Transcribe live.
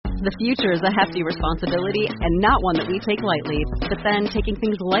The future is a hefty responsibility and not one that we take lightly. But then taking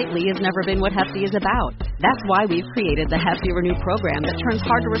things lightly has never been what Hefty is about. That's why we've created the Hefty Renew program that turns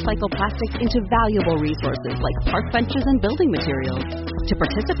hard-to-recycle plastics into valuable resources like park benches and building materials. To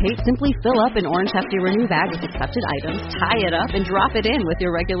participate, simply fill up an orange Hefty Renew bag with accepted items, tie it up, and drop it in with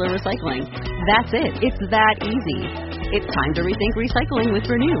your regular recycling. That's it. It's that easy. It's time to rethink recycling with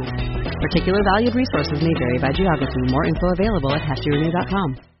Renew. Particular valued resources may vary by geography. More info available at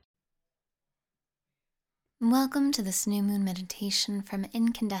heftyrenew.com. Welcome to this new moon meditation from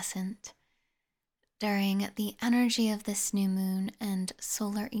Incandescent. During the energy of this new moon and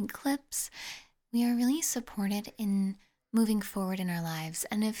solar eclipse, we are really supported in moving forward in our lives.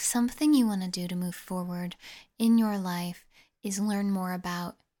 And if something you want to do to move forward in your life is learn more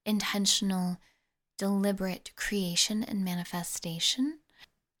about intentional, deliberate creation and manifestation,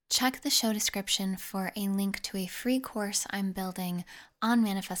 check the show description for a link to a free course I'm building on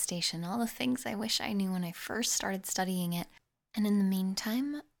manifestation, all the things I wish I knew when I first started studying it. And in the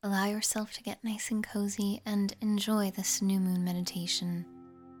meantime, allow yourself to get nice and cozy and enjoy this new moon meditation.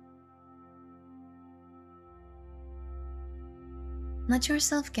 Let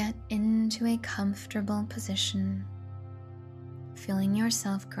yourself get into a comfortable position, feeling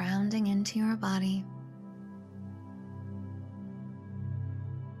yourself grounding into your body.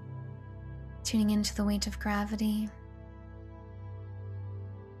 Tuning into the weight of gravity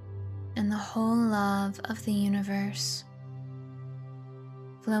and the whole love of the universe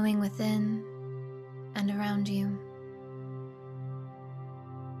flowing within and around you.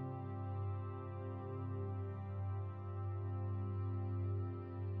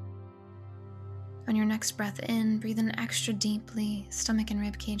 On your next breath in, breathe in extra deeply, stomach and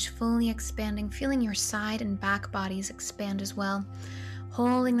ribcage fully expanding, feeling your side and back bodies expand as well.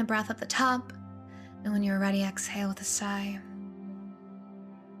 Holding the breath at the top, and when you're ready, exhale with a sigh.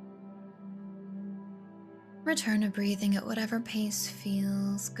 Return to breathing at whatever pace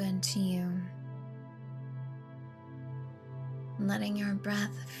feels good to you. Letting your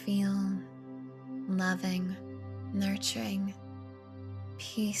breath feel loving, nurturing,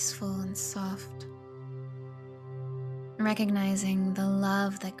 peaceful, and soft. Recognizing the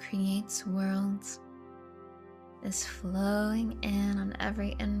love that creates worlds is flowing in on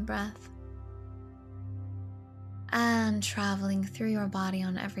every in-breath and traveling through your body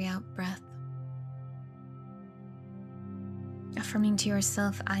on every out-breath. Affirming to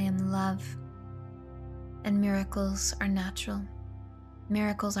yourself, I am love, and miracles are natural.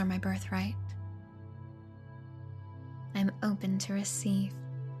 Miracles are my birthright. I'm open to receive.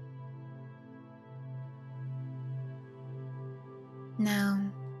 Now,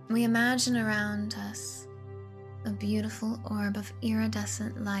 we imagine around us a beautiful orb of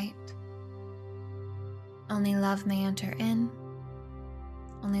iridescent light. Only love may enter in,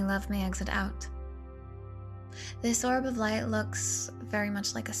 only love may exit out. This orb of light looks very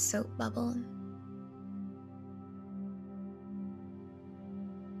much like a soap bubble.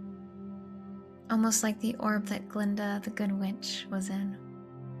 Almost like the orb that Glinda the Good Witch was in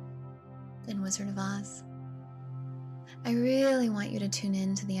Wizard of Oz. I really want you to tune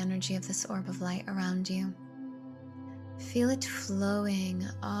in to the energy of this orb of light around you. Feel it flowing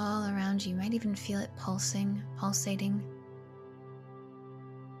all around you. You might even feel it pulsating.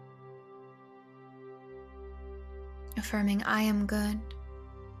 Affirming, I am good.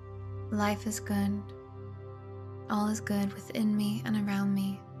 Life is good. All is good within me and around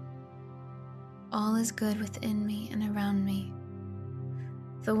me. All is good within me and around me.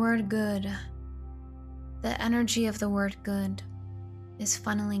 The word good, the energy of the word good, is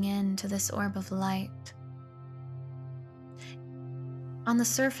funneling into this orb of light. On the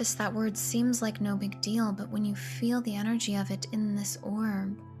surface, that word seems like no big deal, but when you feel the energy of it in this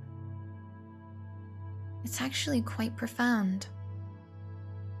orb, it's actually quite profound.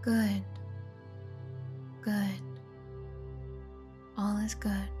 Good. Good. All is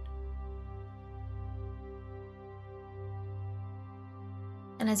good.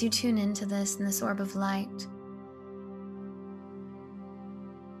 And as you tune into this in this orb of light,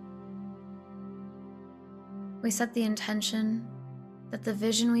 we set the intention that the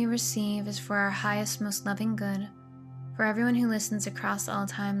vision we receive is for our highest, most loving good, for everyone who listens across all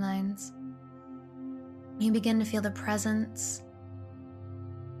timelines. You begin to feel the presence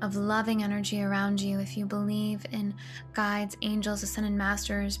of loving energy around you. If you believe in guides, angels, ascended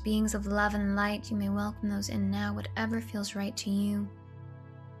masters, beings of love and light, you may welcome those in now, whatever feels right to you.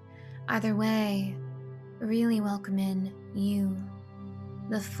 Either way, really welcome in you,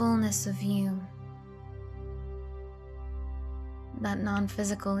 the fullness of you, that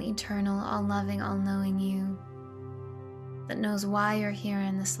non-physical, eternal, all-loving, all-knowing you that knows why you're here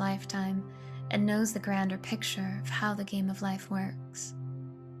in this lifetime and knows the grander picture of how the game of life works.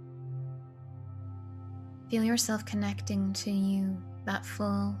 Feel yourself connecting to you, that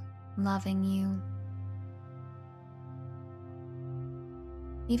full, loving you.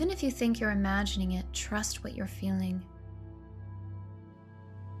 Even if you think you're imagining it, trust what you're feeling.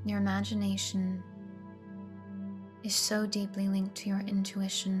 Your imagination is so deeply linked to your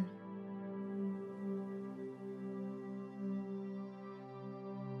intuition.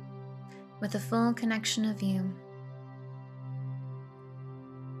 With a full connection of you,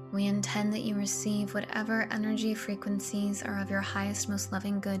 we intend that you receive whatever energy frequencies are of your highest, most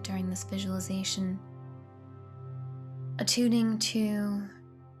loving good during this visualization, attuning to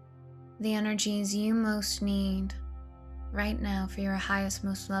the energies you most need right now for your highest,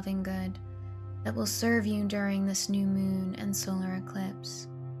 most loving good that will serve you during this new moon and solar eclipse.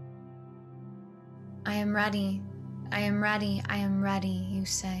 I am ready, I am ready, I am ready, you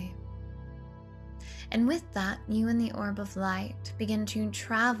say. And with that, you and the orb of light begin to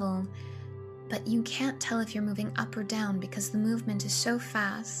travel, but you can't tell if you're moving up or down because the movement is so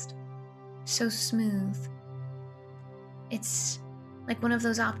fast, so smooth. It's like one of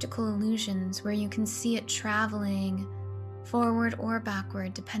those optical illusions where you can see it traveling forward or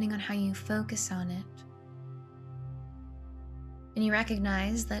backward depending on how you focus on it. And you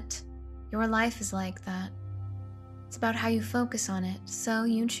recognize that your life is like that. It's about how you focus on it, so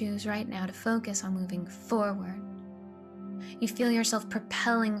you choose right now to focus on moving forward. You feel yourself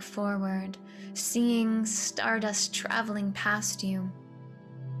propelling forward, seeing stardust traveling past you,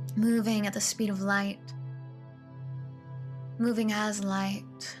 moving at the speed of light, moving as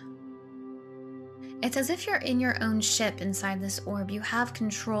light. It's as if you're in your own ship inside this orb. You have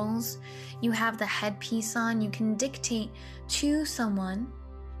controls, you have the headpiece on, you can dictate to someone,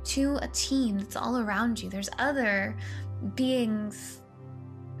 to a team that's all around you. There's other beings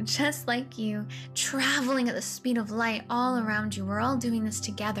just like you, traveling at the speed of light all around you. We're all doing this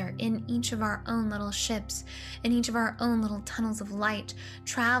together in each of our own little ships, in each of our own little tunnels of light,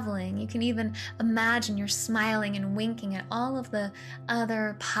 traveling. You can even imagine you're smiling and winking at all of the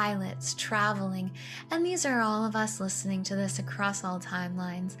other pilots traveling. And these are all of us listening to this across all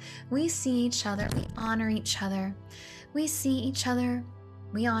timelines. We see each other, we honor each other. We see each other,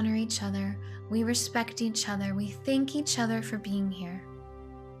 we honor each other, we respect each other, we thank each other for being here.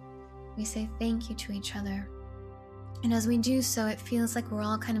 We say thank you to each other. And as we do so, it feels like we're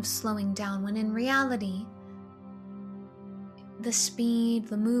all kind of slowing down, when in reality, the speed,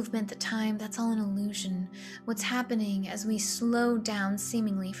 the movement, the time, that's all an illusion. What's happening as we slow down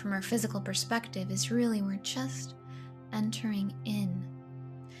seemingly from our physical perspective is really we're just entering in.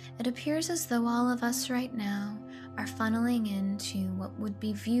 It appears as though all of us right now are funneling into what would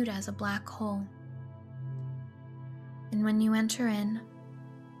be viewed as a black hole. And when you enter in,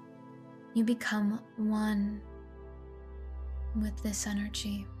 you become one with this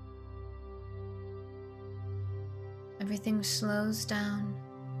energy. Everything slows down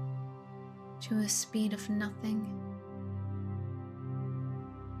to a speed of nothing.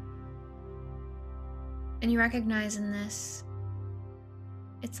 And you recognize in this,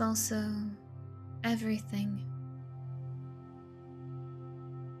 it's also everything.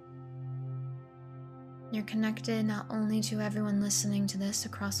 You're connected not only to everyone listening to this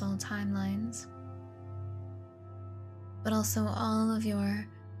across all timelines, but also all of your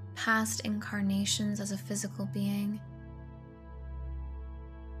past incarnations as a physical being,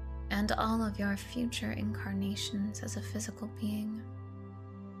 and all of your future incarnations as a physical being.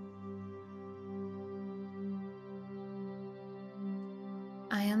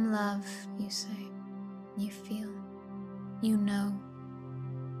 I am love, you say, you feel, you know.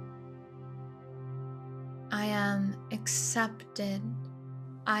 I am accepted.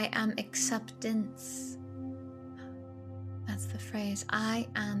 I am acceptance. That's the phrase. I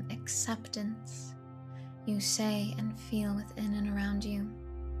am acceptance. You say and feel within and around you.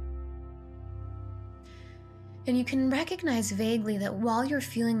 And you can recognize vaguely that while you're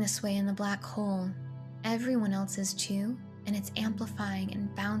feeling this way in the black hole, everyone else is too, and it's amplifying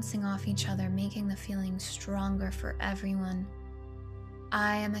and bouncing off each other, making the feeling stronger for everyone.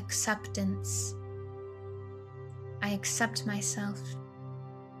 I am acceptance. I accept myself.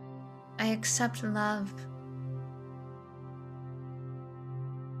 I accept love.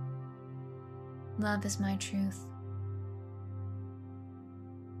 Love is my truth.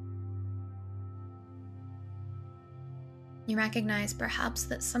 You recognize perhaps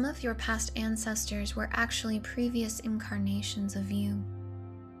that some of your past ancestors were actually previous incarnations of you.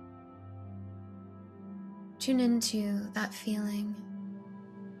 Tune into that feeling.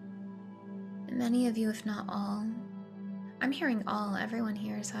 And many of you, if not all, I'm hearing everyone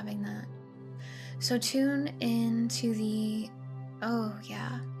here is having that. So tune into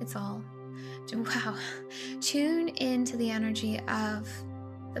it's all. Wow. Tune into the energy of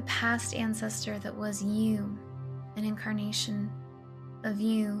the past ancestor that was you, an incarnation of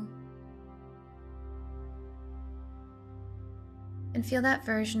you. And feel that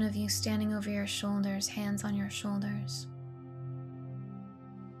version of you standing over your shoulders, hands on your shoulders.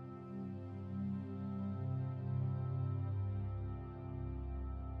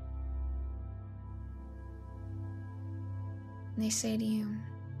 And they say to you,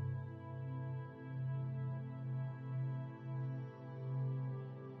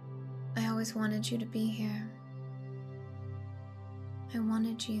 I always wanted you to be here. I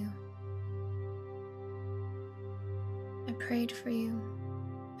wanted you. I prayed for you.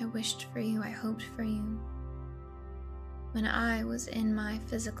 I wished for you. I hoped for you. When I was in my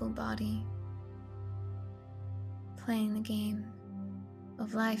physical body, playing the game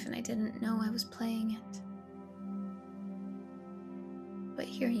of life, and I didn't know I was playing it. But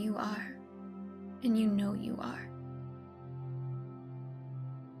here you are, and you know you are.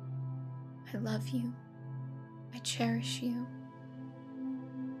 I love you. I cherish you.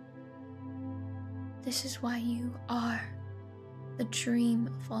 This is why you are the dream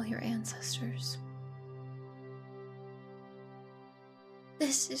of all your ancestors.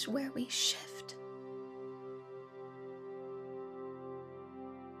 This is where we shift.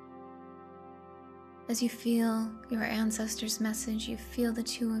 As you feel your ancestors' message, you feel the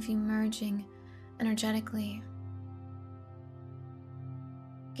two of you merging energetically,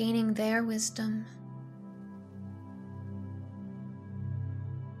 gaining their wisdom.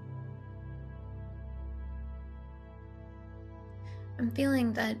 I'm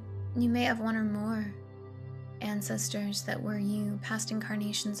feeling that you may have one or more ancestors that were you, past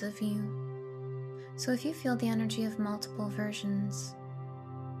incarnations of you. So if you feel the energy of multiple versions,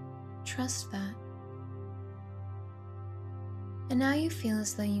 trust that. And now you feel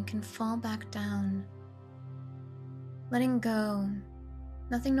as though you can fall back down, letting go,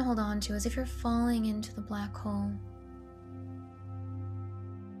 nothing to hold on to, as if you're falling into the black hole.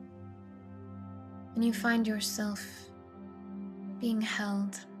 And you find yourself being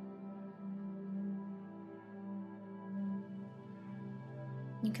held.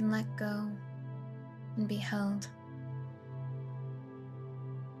 You can let go and be held.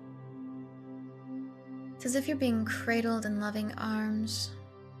 It's as if you're being cradled in loving arms,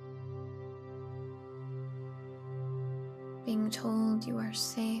 being told you are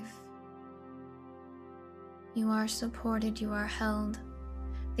safe, you are supported, you are held.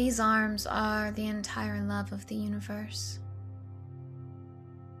 These arms are the entire love of the universe.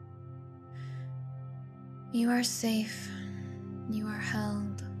 You are safe, you are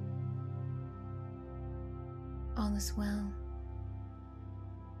held. All is well.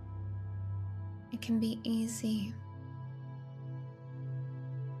 It can be easy.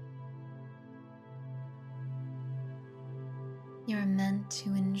 You're meant to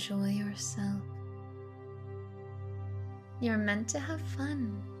enjoy yourself. You're meant to have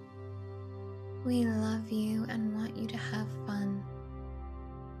fun. We love you and want you to have fun.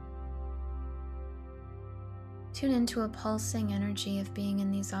 Tune into a pulsing energy of being in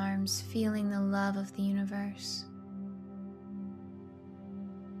these arms, feeling the love of the universe.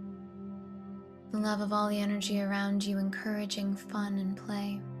 The love of all the energy around you, encouraging fun and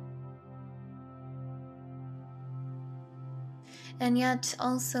play. And yet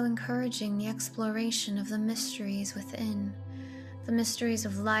also encouraging the exploration of the mysteries within. The mysteries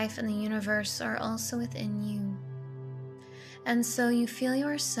of life and the universe are also within you. And so you feel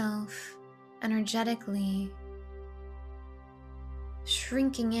yourself energetically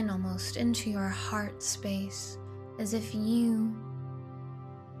shrinking in almost into your heart space, as if you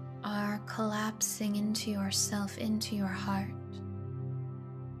are collapsing into yourself, into your heart,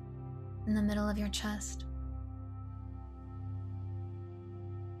 in the middle of your chest.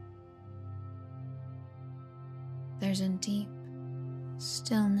 There's a deep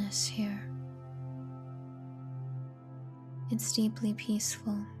stillness here. It's deeply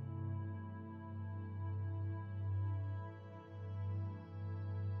peaceful.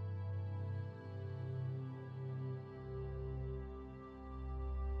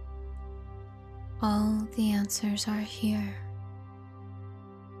 All the answers are here.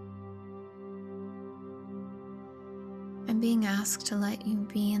 I'm being asked to let you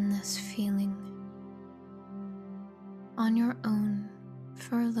be in this feeling on your own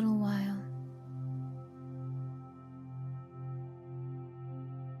for a little while.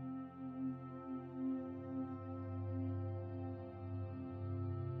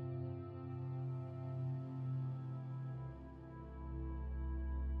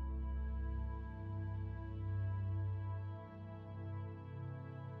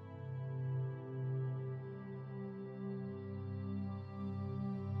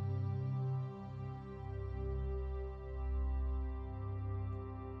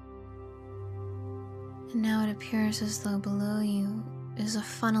 And now it appears as though below you is a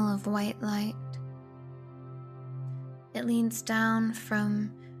funnel of white light. It leads down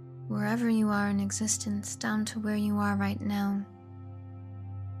from wherever you are in existence down to where you are right now.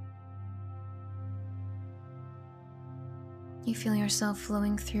 You feel yourself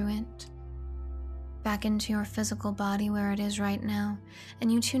flowing through it, back into your physical body where it is right now,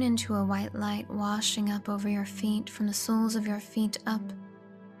 and you tune into a white light washing up over your feet, from the soles of your feet up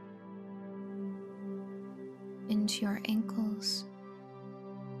into your ankles.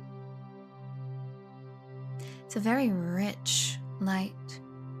 It's a very rich light,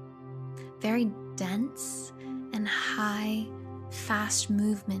 very dense and high, fast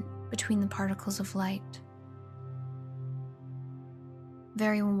movement between the particles of light.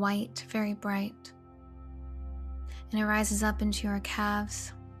 Very white, very bright. And it rises up into your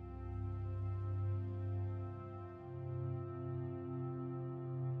calves,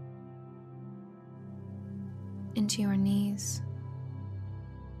 into your knees,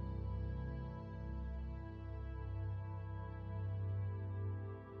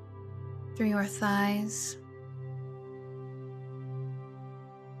 through your thighs,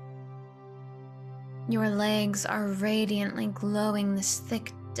 your legs are radiantly glowing this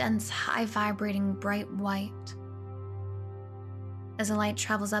thick, dense, high vibrating, bright white. As the light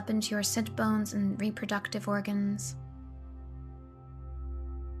travels up into your sit bones and reproductive organs,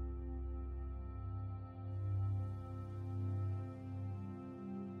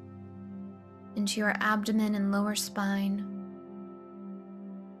 into your abdomen and lower spine,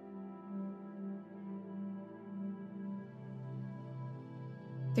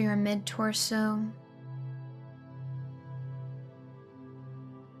 through your mid-torso,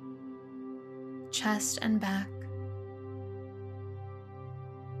 chest and back,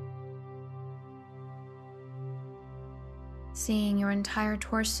 seeing your entire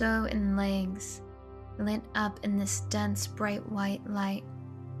torso and legs lit up in this dense, bright white light,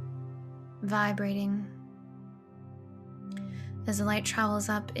 vibrating as the light travels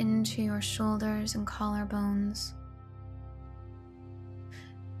up into your shoulders and collarbones.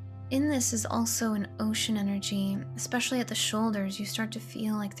 In this is also an ocean energy, especially at the shoulders. You start to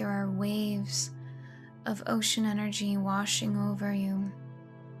feel like there are waves of ocean energy washing over you,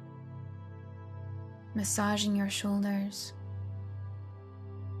 massaging your shoulders.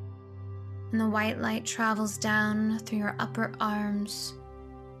 And the white light travels down through your upper arms,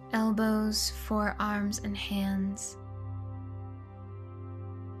 elbows, forearms, and hands.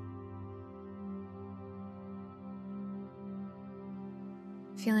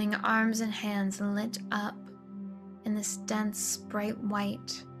 Feeling arms and hands lit up in this dense, bright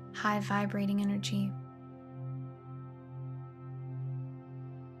white, high vibrating energy.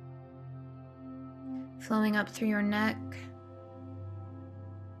 Flowing up through your neck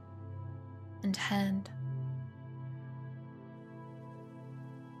and head.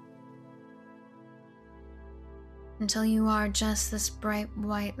 Until you are just this bright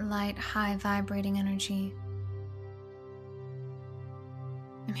white light, high vibrating energy.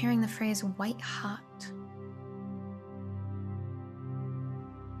 I'm hearing the phrase white hot.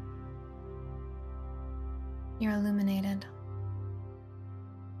 You're illuminated.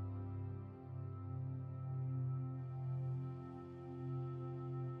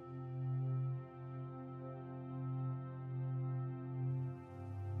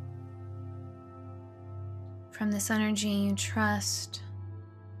 From this energy, you trust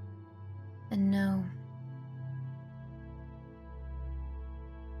and know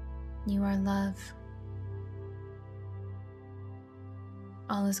you are love.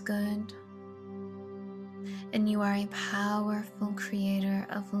 All is good. And you are a powerful creator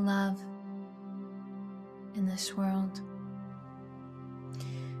of love in this world.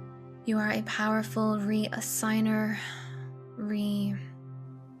 You are a powerful reassigner, rearranger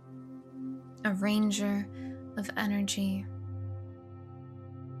of energy.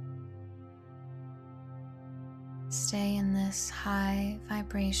 Stay in this high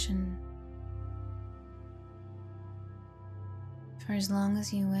vibration for as long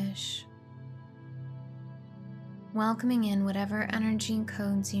as you wish, welcoming in whatever energy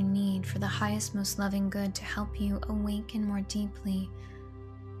codes you need for the highest, most loving good to help you awaken more deeply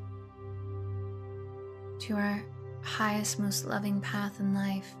to our highest, most loving path in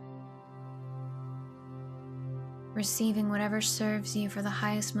life. Receiving whatever serves you for the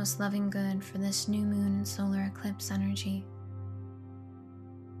highest, most loving good for this new moon and solar eclipse energy.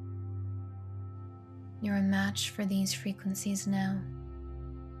 You're a match for these frequencies now.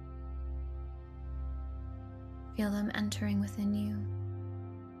 Feel them entering within you.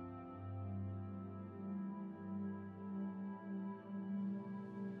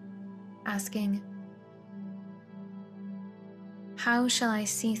 Asking How shall I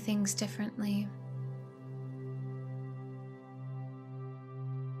see things differently?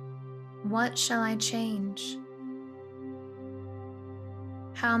 What shall I change?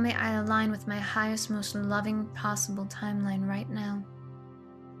 How may I align with my highest, most loving possible timeline right now?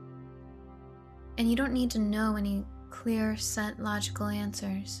 And you don't need to know any clear, set, logical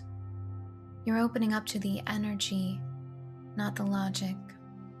answers. You're opening up to the energy, not the logic.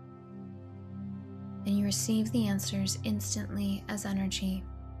 And you receive the answers instantly as energy.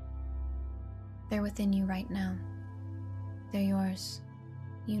 They're within you right now. They're yours.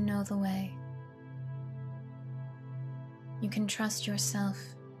 You know the way. You can trust yourself.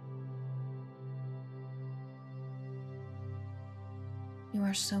 You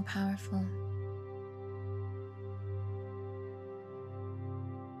are so powerful.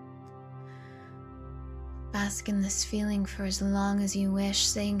 Bask in this feeling for as long as you wish,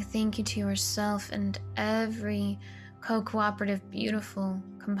 saying thank you to yourself and every co-cooperative, beautiful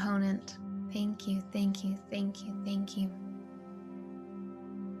component. Thank you, thank you, thank you, thank you.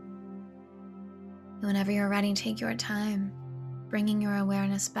 And whenever you're ready, take your time, bringing your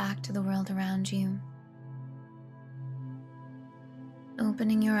awareness back to the world around you.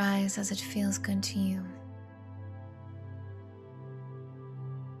 Opening your eyes as it feels good to you.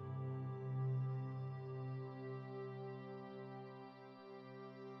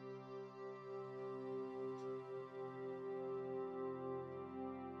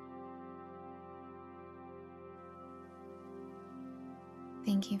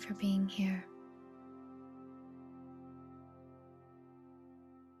 Thank you for being here.